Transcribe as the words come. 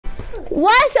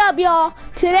What's up, y'all?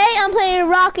 Today I'm playing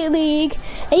Rocket League,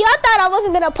 and y'all thought I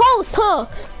wasn't gonna post, huh?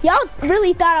 Y'all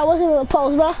really thought I wasn't gonna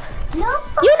post, bro. No.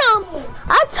 You know,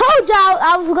 I told y'all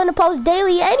I was gonna post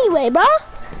daily anyway, bro.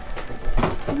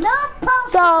 No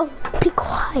post. So be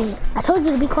quiet. I told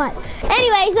you to be quiet.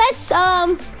 Anyways, let's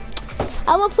I'm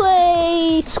gonna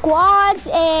play squads,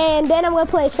 and then I'm gonna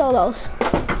play solos.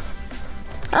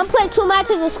 I'm gonna play 2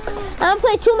 matches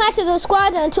of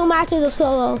squads and 2 matches of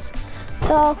solos.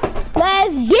 So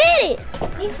let's get it.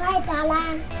 Be quiet,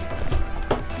 Alan.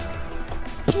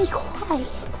 Be quiet.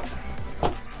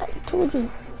 I told you.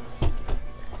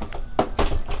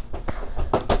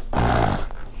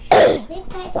 Big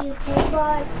cat, you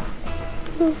keyboard.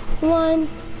 1.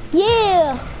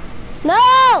 Yeah. No.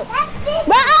 That's big.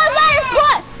 Bro, I was about to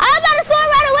score. I was about to score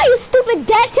right away, you stupid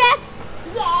dead tech.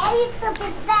 Yeah, you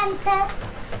stupid Santa.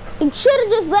 You should have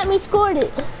just let me score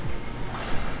it.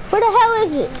 Where the hell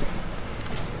is it?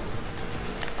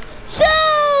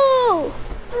 Shoot!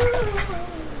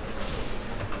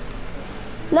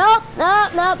 Nope,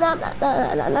 nope, nope, nope, nope,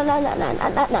 nope,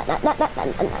 nope, nope.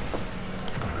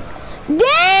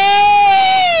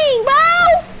 Dang, bro!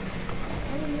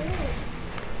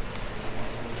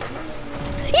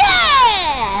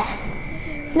 Yeah!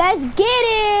 Let's get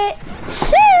it!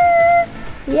 Sure!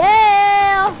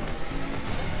 Yeah!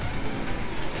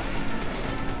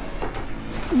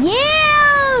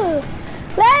 Yeah!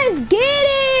 Let's get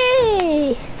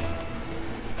it!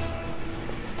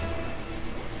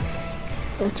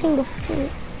 Watching the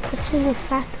feet. Watching the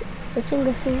fast. Watching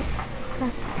the feet.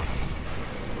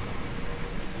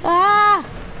 Ah!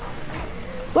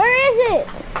 Where is it?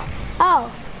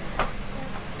 Oh.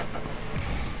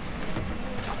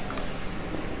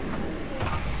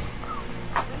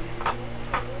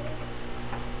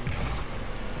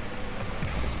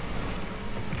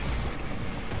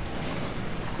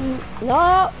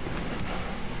 No.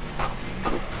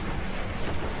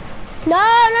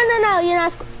 No, you're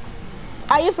not.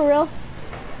 Are you for real?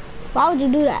 Why would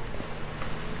you do that?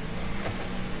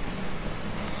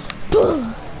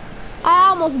 I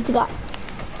almost got.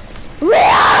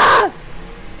 Where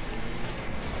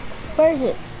is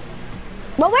it?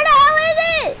 But where the hell is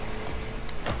it?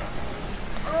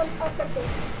 Up the big.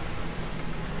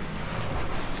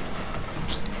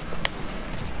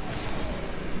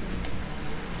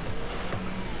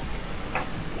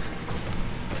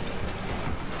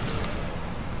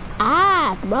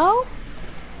 Ah, bro.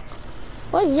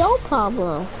 What's your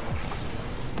problem?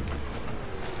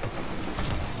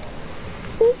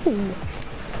 Ooh.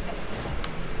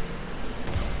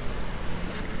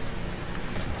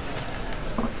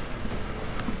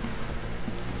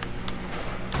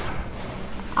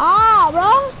 Ah,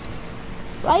 bro.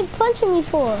 Why you punching me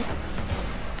for?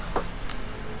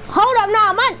 Hold up,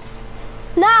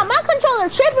 my controller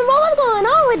tripping, bro. What's going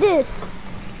on with this?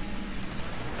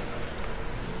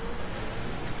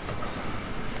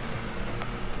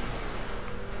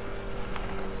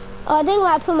 I think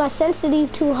I put my sensitivity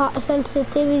too high,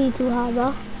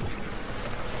 bro.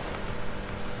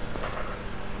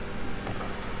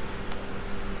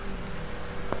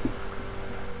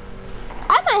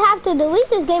 I might have to delete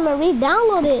this game and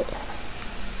re-download it.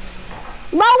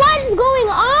 Bro, what is going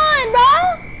on,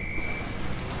 bro?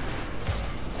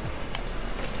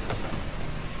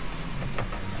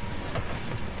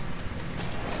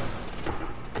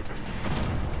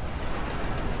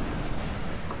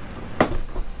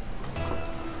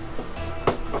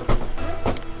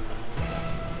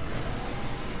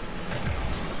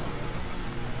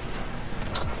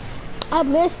 I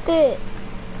missed it.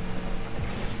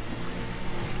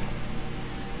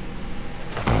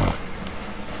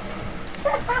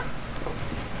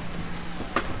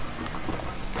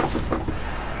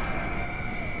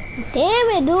 Damn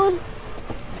it, dude.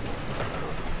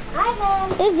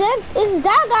 It's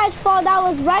that guy's fault that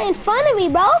was right in front of me,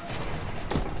 bro.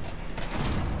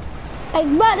 Like,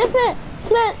 bro, this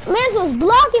man was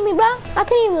blocking me, bro. I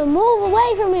couldn't even move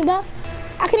away from me, bro.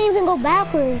 I couldn't even go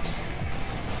backwards.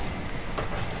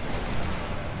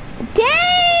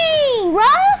 Dang, bro!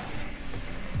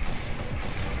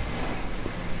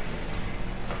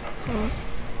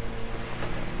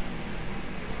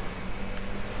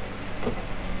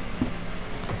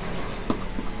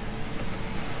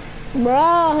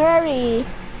 Bro, hurry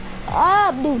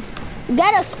up, dude. You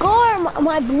gotta score,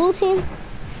 my blue team.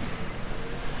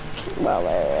 Bro,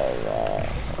 where is it?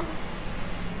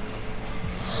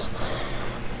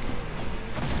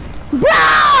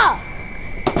 Bro!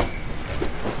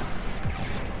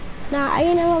 Nah,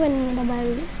 ayun naman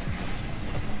nabali.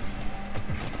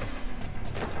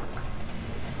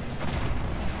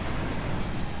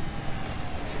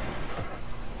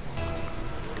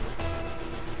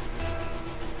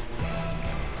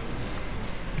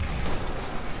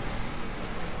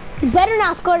 better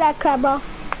not score that crap, bro.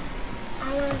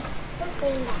 I want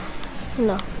something that.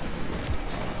 No.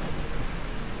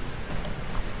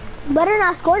 Better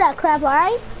not score that crap,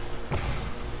 alright?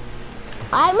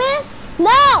 Alright, man?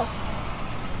 No!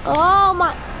 Oh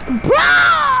my.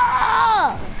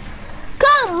 Bro!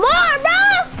 Come on, bro!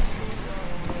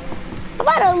 I'm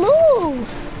about to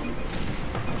lose.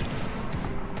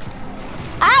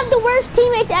 I have the worst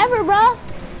teammates ever, bro.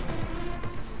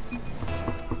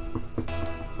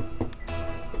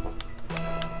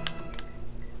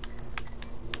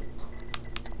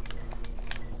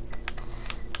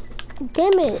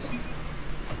 Damn it.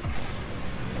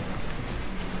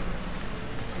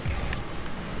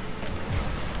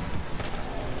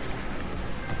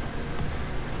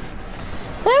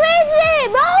 Where is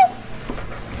it, bro?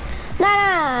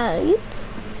 Nah, you,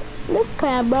 this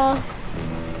crap, bro.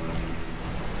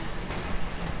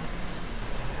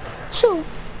 Choo,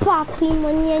 papi,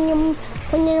 manyanya,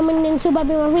 manyanya, choo,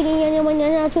 papi,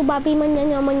 manyanya, choo, papi,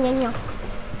 manyanya, manyanya.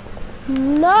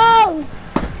 No!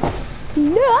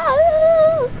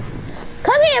 No!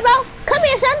 Come here, bro. Come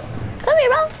here, son. Come here,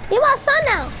 bro. You my son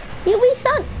now. You be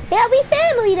son. Yeah, we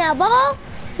family now, bro.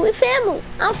 We family.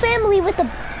 I'm family with the...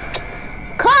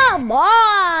 Come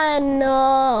on!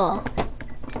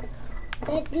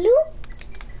 That glue?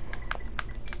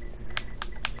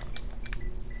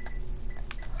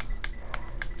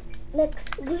 Mix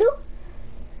glue?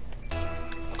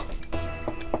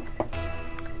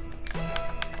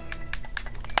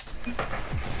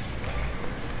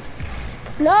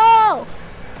 No!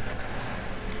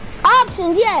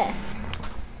 Options, yeah.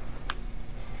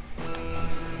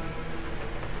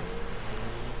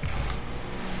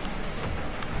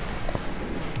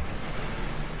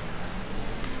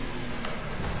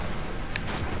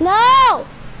 No!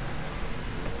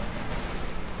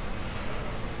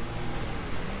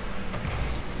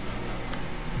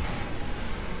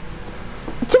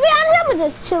 To be honest, I'm gonna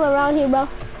just chill around here, bro.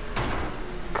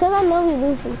 Cause I know we're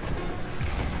losing.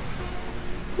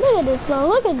 Look at this, bro.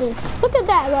 Look at this. Look at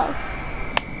that, bro.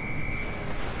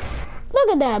 Look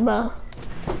at that, bro.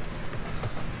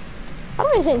 I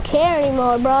don't even care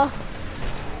anymore, bro.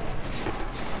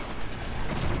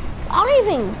 I don't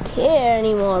even care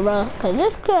anymore, bro. Cause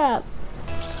this crap.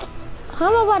 How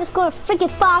am I about to score in freaking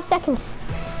 5 seconds?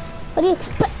 What do you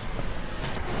expect?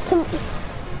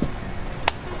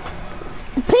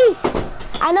 Peace.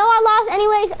 I know I lost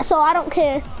anyways, so I don't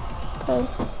care.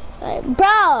 Like,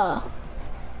 bro.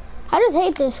 I just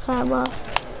hate this crap, bro.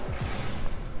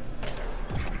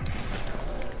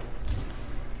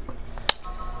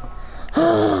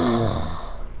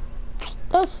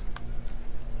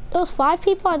 Those 5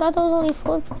 people? I thought there was only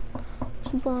 4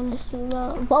 people on this team,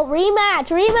 bro. Well, rematch!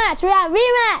 Rematch!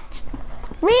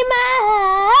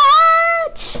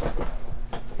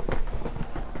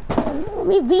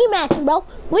 We rematching, bro.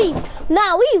 We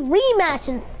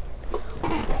rematching.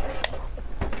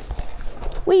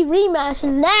 We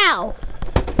rematching now.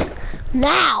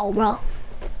 Now, bro.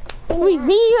 We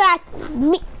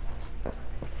rematching,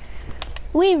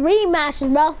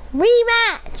 bro.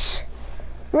 Rematch.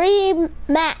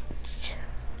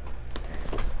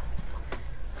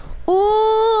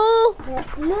 Ooh.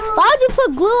 Why'd you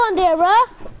put glue on there, bro?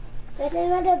 Because I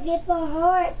want to get the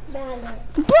heart balance.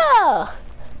 Bro,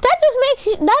 that just makes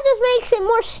it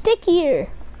more stickier.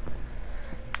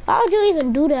 Why would you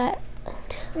even do that?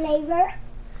 Flavor.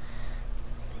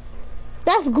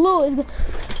 That's glue.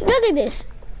 Look at this.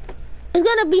 It's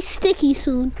gonna be sticky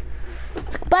soon.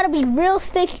 It's about to be real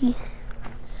sticky.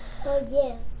 Oh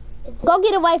yeah. Go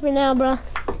get a wiper now, bro.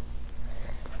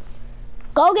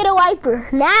 Go get a wiper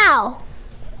now.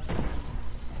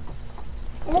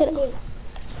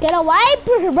 Get a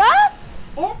wiper, bro.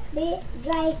 It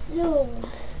dry soon.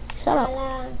 Shut up.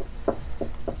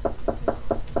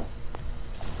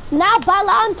 Now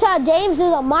Balanta James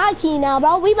is on my team now,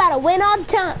 bro. We about to win all the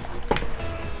time.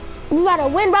 We about to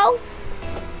win, bro.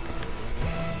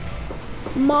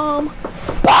 Mom.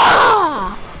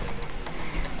 Bah!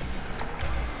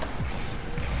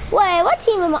 Wait, what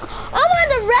team am I? I'm on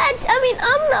the red.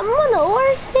 I'm on the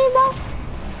orange team, bro.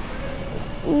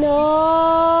 No.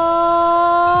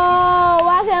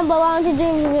 Why can't Balanta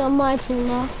James be on my team,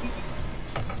 bro?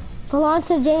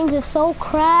 Balanta James is so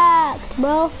cracked,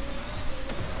 bro.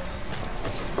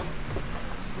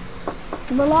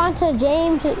 Balanta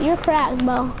James, you're cracked,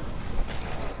 bro.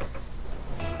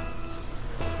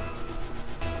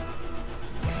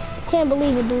 Can't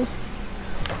believe it, dude.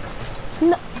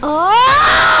 No.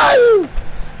 Oh!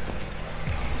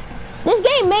 This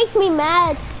game makes me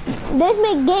mad.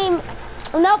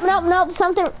 Nope.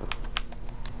 Something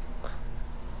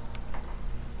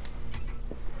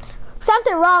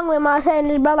something wrong with my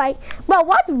settings, bro. Like, bro,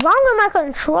 what's wrong with my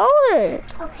controller?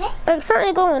 Okay. Like,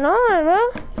 something going on, bro.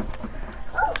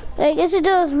 Like, is it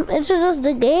just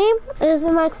the game? Is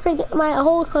it my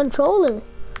whole controller?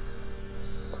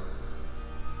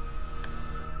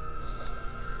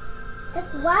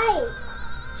 It's white.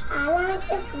 Alan, it's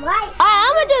white.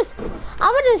 I'm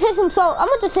gonna just hit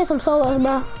some solos,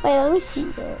 bro. Wait, let me see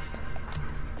that.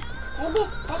 I'm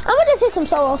gonna just hit some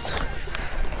solos.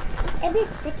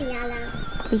 It's sticky, Alan.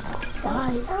 Be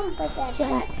quiet. Don't put that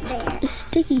back there. It's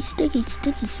sticky.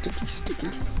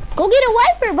 Go get a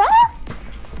wiper, bro.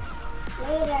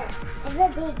 Later. It will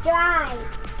be dry.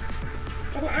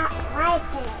 Then I'll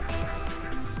wipe it.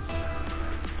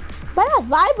 Why not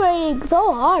vibrating so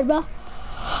hard, bro?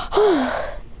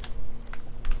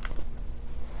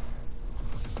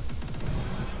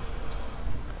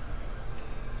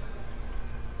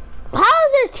 How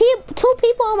is there two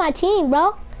people on my team,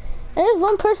 bro? And there's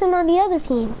one person on the other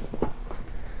team.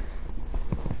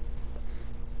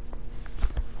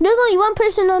 There's only one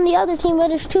person on the other team, but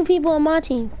there's two people on my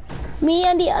team. Me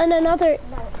and another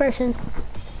person.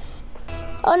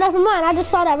 Oh, never mind. I just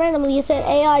saw that randomly. It said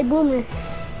AI Boomer.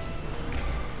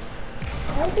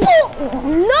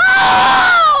 No,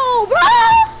 bro!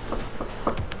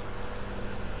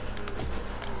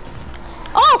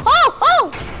 Oh!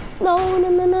 No.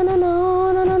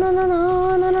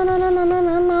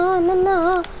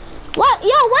 What?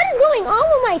 Yo, what is going on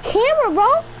with my camera, bro?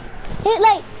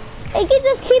 It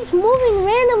just keeps moving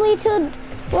randomly to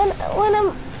when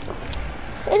I'm.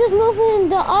 It just moving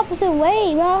the opposite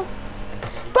way, bro.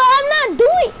 Bro, I'm not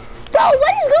doing. Bro,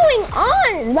 what is going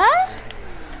on, bro?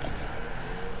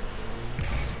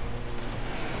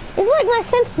 Is it like my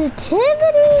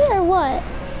sensitivity or what?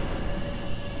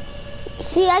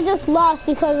 See, I just lost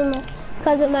because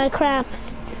of my crappy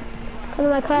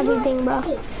thing, bro.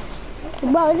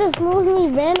 Bro, it just moves me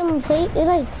randomly.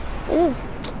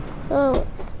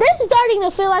 This is starting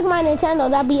to feel like my Nintendo.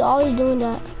 That be always doing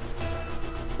that.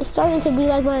 It's starting to be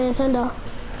like my Nintendo.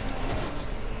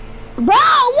 Bro,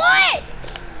 what?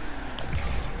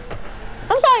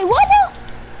 I'm sorry, what the?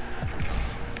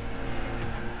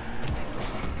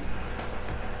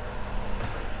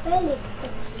 Really?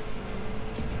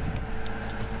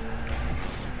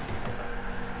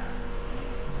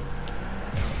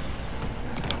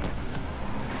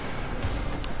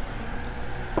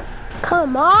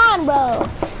 Come on, bro.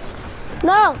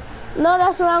 No,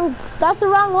 that's wrong. That's the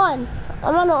wrong one.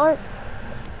 I'm on the orange.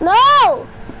 No.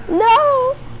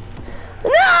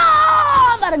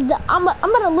 I'm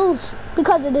about to lose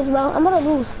because of this, bro. I'm about to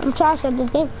lose. I'm trash at this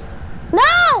game.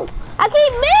 No, I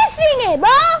keep missing it,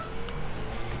 bro.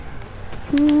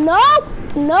 Nope.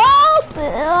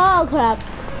 Oh crap.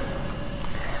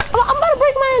 I'm about to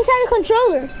break my entire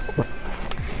controller.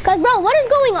 Cause bro, what is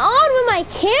going on with my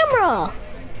camera?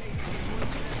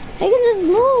 I can just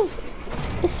move.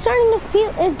 It's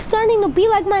starting to be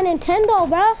like my Nintendo,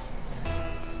 bro.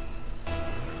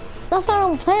 That's why I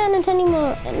don't play on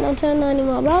Nintendo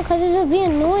anymore, bro, cause it's just be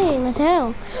annoying as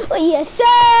hell. Oh, yes,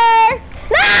 sir.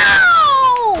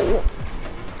 No!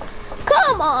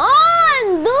 Come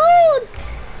on, dude.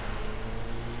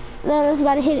 No, it's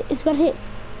about to hit it. It's about to hit.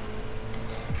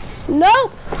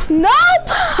 Nope.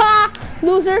 Ha,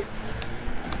 loser.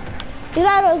 You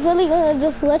thought I was really gonna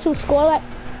just let you score like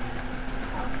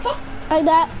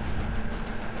that?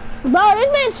 Bro,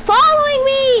 this man's following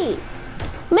me.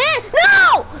 Man,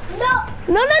 no!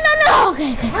 No.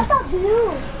 Okay. How about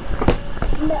blue?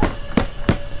 No.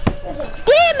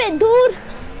 Damn it, dude.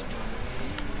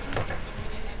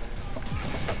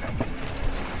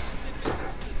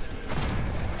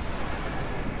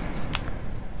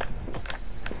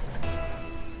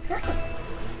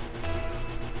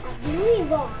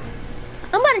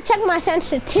 I'm about to check my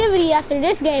sensitivity after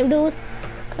this game, dude.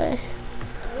 Cause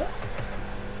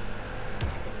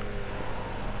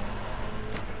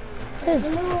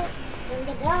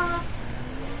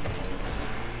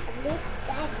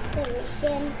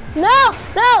No.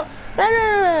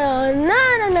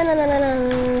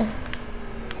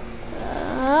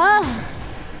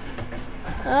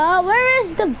 Where is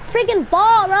the freaking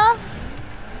ball, bro?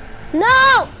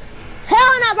 No!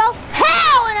 Hell no, bro!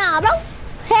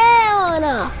 Hell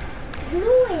no!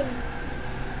 Blue.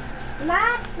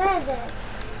 Not feather.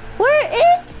 Where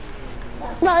is?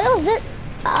 Bro, it was this.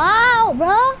 Ow,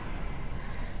 bro!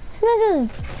 This man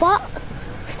just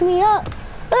boxed me up.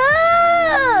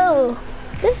 Oh!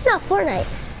 This is not Fortnite.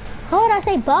 How would I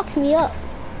say box me up?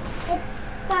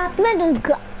 This man just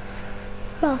got.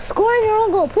 Bro, score in your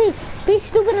own goal, please. Be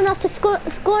stupid enough to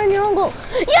score in your own goal.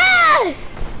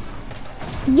 Yes!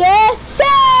 Yes, sir!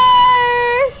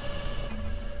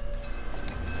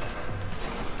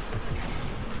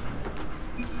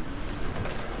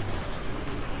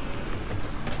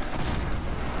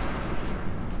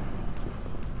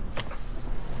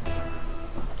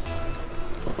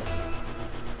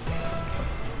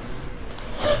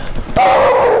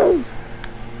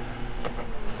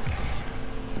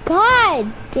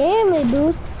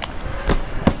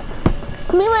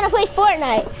 Me when I play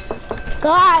Fortnite.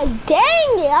 God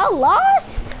dang it, I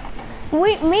lost.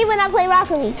 Me when I play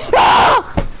Rocket League.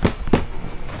 Ah!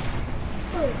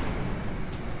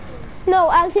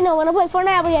 No, actually no, when I play Fortnite,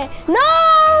 I'll be like,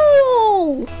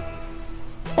 no!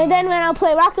 And then when I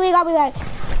play Rocket League, I'll be like,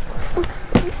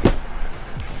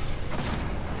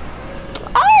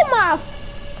 oh my,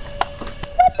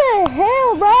 what the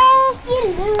hell, bro? You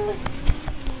lose.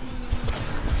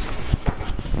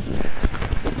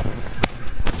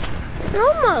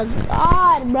 Oh my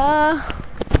God, bro.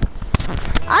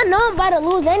 I know I'm about to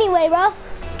lose anyway, bro.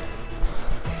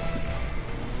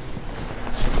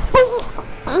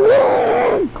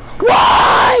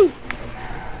 Why?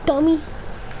 Dummy.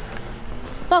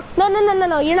 No, no, no, no, no,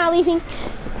 no, you're not leaving.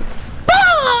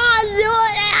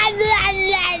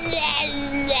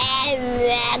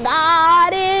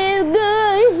 God is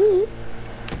good.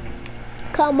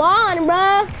 Come on,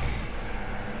 bruh.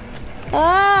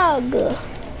 Oh, good.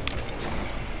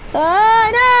 Oh,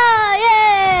 no,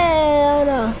 yeah.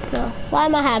 No, no. Why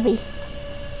am I happy?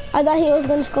 I thought he was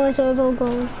going to score into the little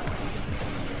goal.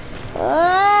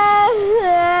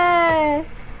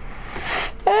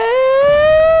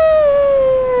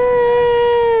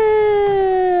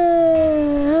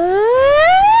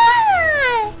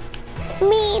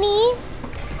 Meanie.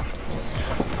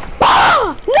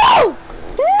 Oh, no!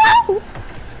 No!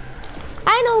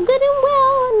 I know good and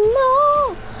well, no.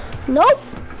 Nope.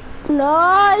 No,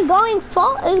 it's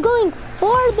going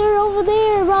farther over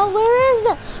there, bro. Where is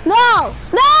the? No!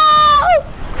 No!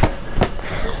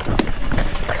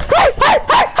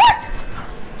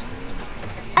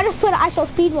 I just put an ISO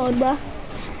speed mode, bro.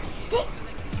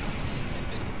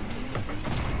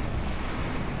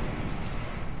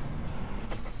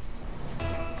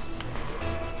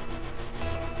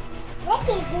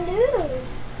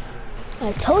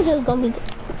 I told you it was gonna be good.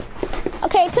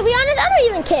 Okay, to be honest, I don't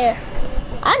even care.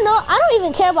 I don't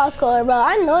even care about scoring, bro.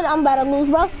 I know that I'm about to lose,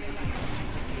 bro.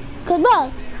 Cause,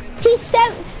 bro, this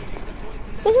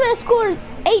man scored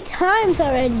 8 times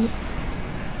already.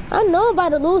 I know I'm about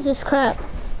to lose this crap.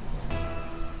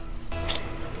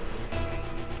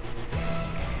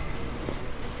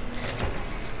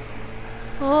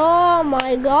 Oh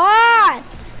my God.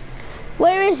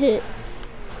 Where is it?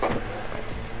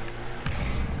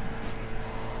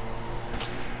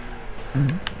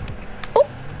 Oh.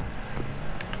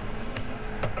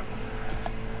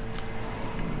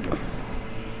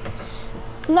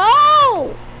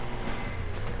 No!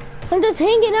 I'm just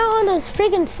hanging out on this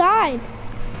freaking side.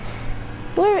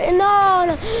 Where? No,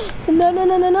 no, no, no,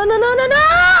 no, no, no, no, no, no,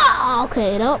 no!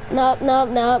 Okay, nope, nope, nope,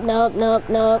 nope, nope, nope,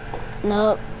 nope,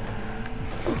 nope.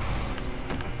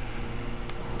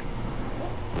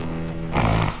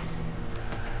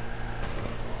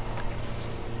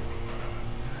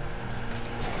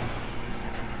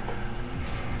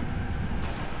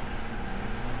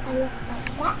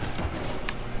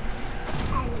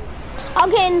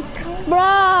 Okay,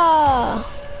 bruh.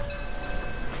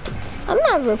 I'm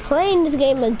never playing this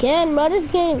game again, bro. This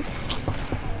game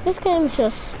is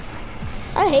just,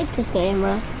 I hate this game,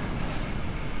 bro.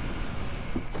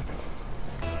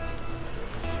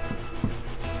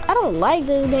 I don't like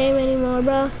this game anymore,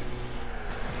 bro.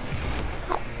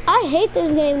 I hate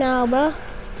this game now, bro.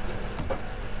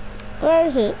 Where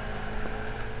is it?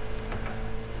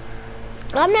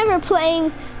 I'm never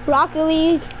playing Rocket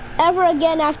League ever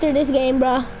again after this game,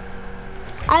 bro.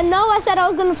 I know I said I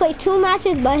was gonna play 2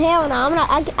 matches, but hell no,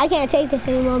 I can't take this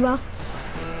anymore, bro.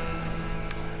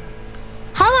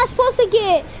 How am I supposed to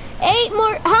get 8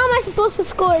 more, how am I supposed to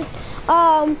score 8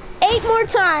 more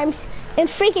times in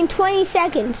freaking 20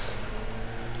 seconds?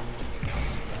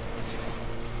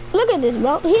 Look at this,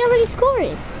 bro. He already scored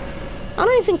it. I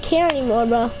don't even care anymore,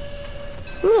 bro.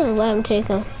 I'm gonna let him take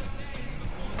him.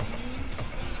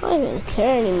 I don't even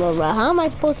care anymore, bro. How am I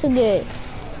supposed to get?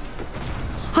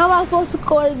 How am I supposed to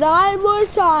score 9 more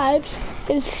times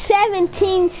in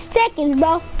 17 seconds,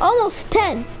 bro? Almost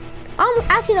 10.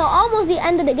 Actually, no, almost the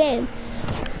end of the game.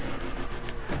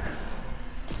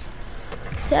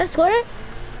 Did I score it?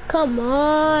 Come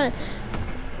on.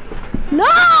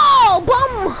 No!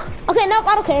 Bum! Okay, nope,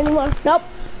 I don't care anymore. Nope.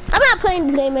 I'm not playing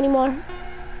this game anymore.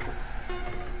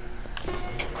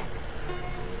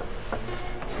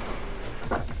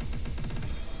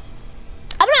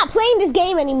 I'm not playing this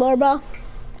game anymore, bro.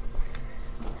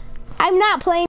 I'm not playing.